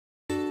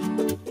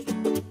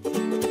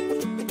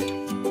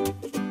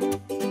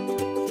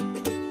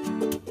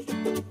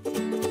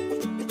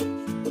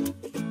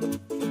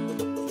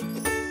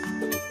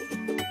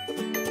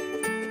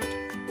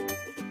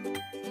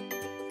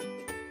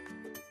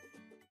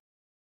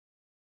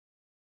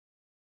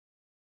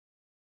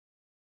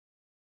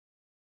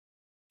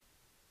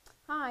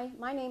Hi,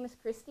 my name is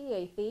Christy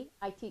Athey.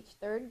 I teach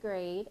 3rd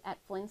grade at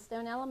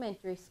Flintstone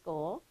Elementary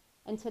School,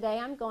 and today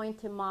I'm going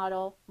to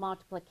model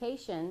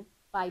multiplication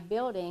by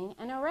building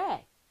an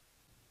array.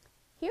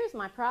 Here's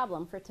my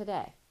problem for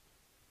today.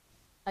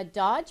 A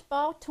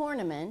dodgeball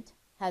tournament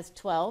has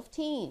 12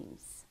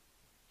 teams.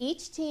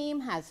 Each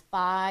team has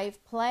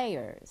 5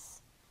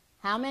 players.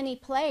 How many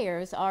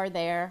players are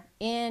there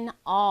in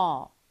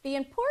all? The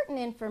important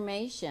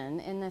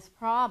information in this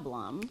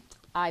problem,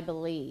 I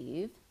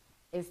believe,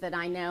 is that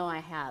I know I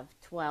have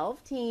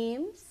 12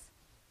 teams.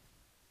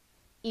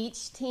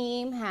 Each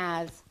team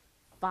has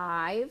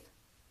 5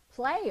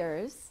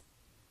 players.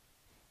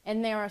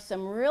 And there are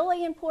some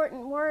really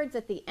important words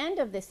at the end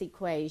of this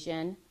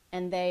equation,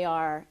 and they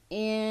are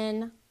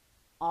in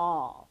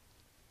all.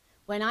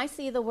 When I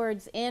see the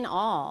words in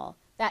all,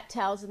 that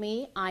tells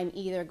me I'm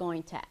either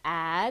going to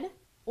add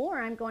or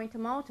I'm going to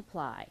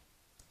multiply.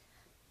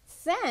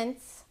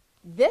 Since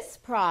this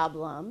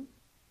problem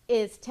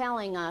is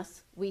telling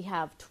us we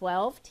have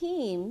 12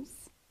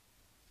 teams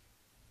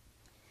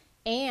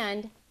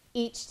and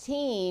each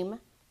team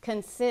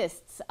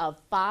consists of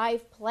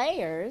 5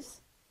 players,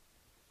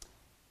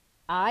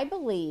 I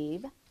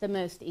believe the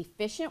most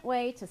efficient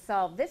way to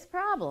solve this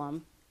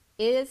problem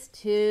is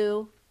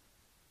to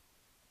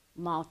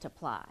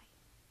multiply.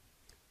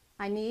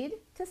 I need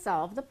to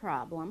solve the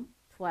problem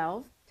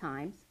 12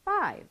 times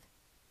 5.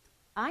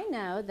 I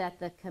know that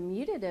the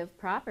commutative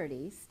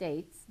property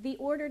states the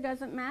order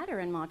doesn't matter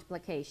in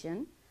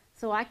multiplication,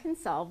 so I can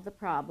solve the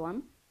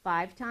problem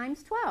 5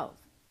 times 12,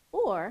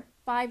 or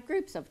 5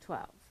 groups of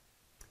 12.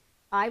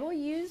 I will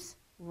use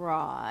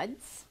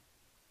rods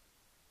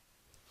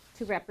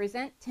to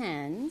represent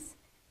tens,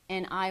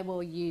 and I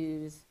will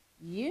use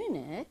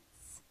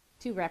units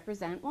to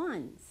represent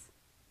ones.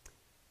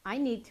 I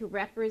need to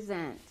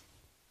represent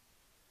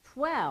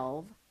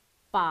 12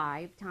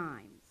 5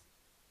 times.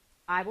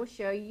 I will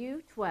show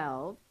you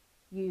 12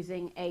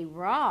 using a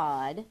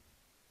rod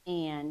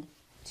and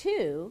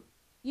 2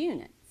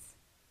 units.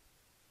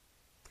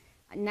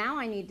 Now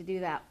I need to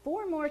do that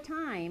 4 more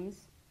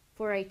times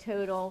for a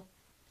total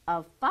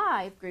of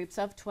 5 groups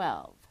of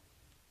 12.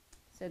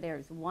 So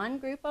there's 1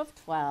 group of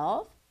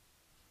 12,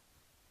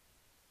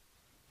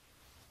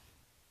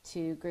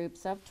 2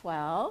 groups of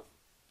 12,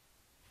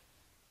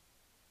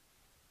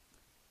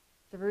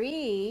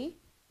 3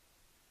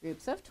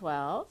 groups of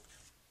 12,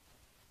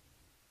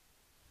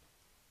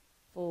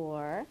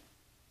 4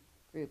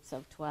 groups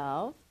of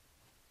 12,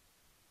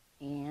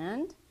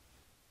 and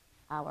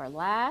our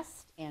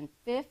last and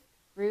 5th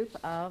group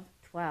of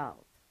 12.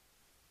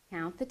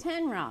 Count the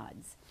 10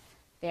 rods.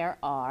 There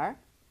are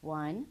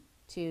 1,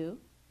 2,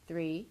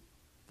 3,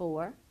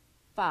 4,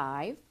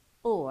 5,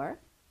 or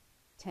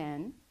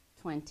 10,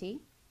 20,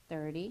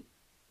 30,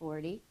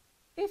 40,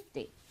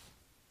 50.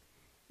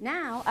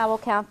 Now I will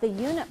count the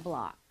unit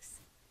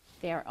blocks.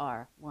 There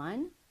are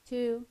 1,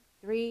 2,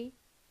 3,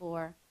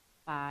 4,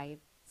 5,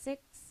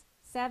 6,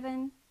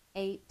 7,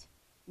 8,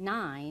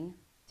 9,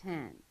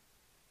 10.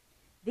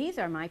 These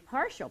are my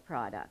partial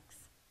products.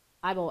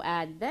 I will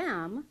add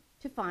them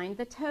to find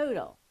the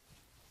total.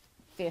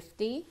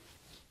 50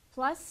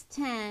 plus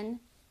 10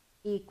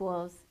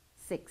 equals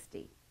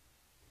 60.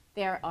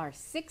 There are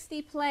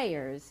 60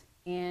 players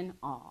in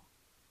all.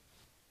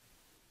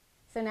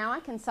 So now I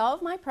can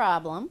solve my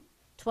problem.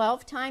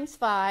 12 times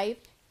 5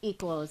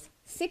 equals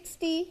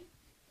 60.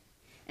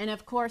 And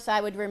of course,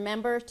 I would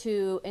remember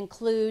to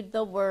include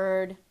the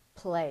word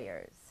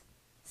players.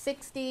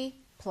 60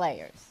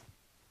 players.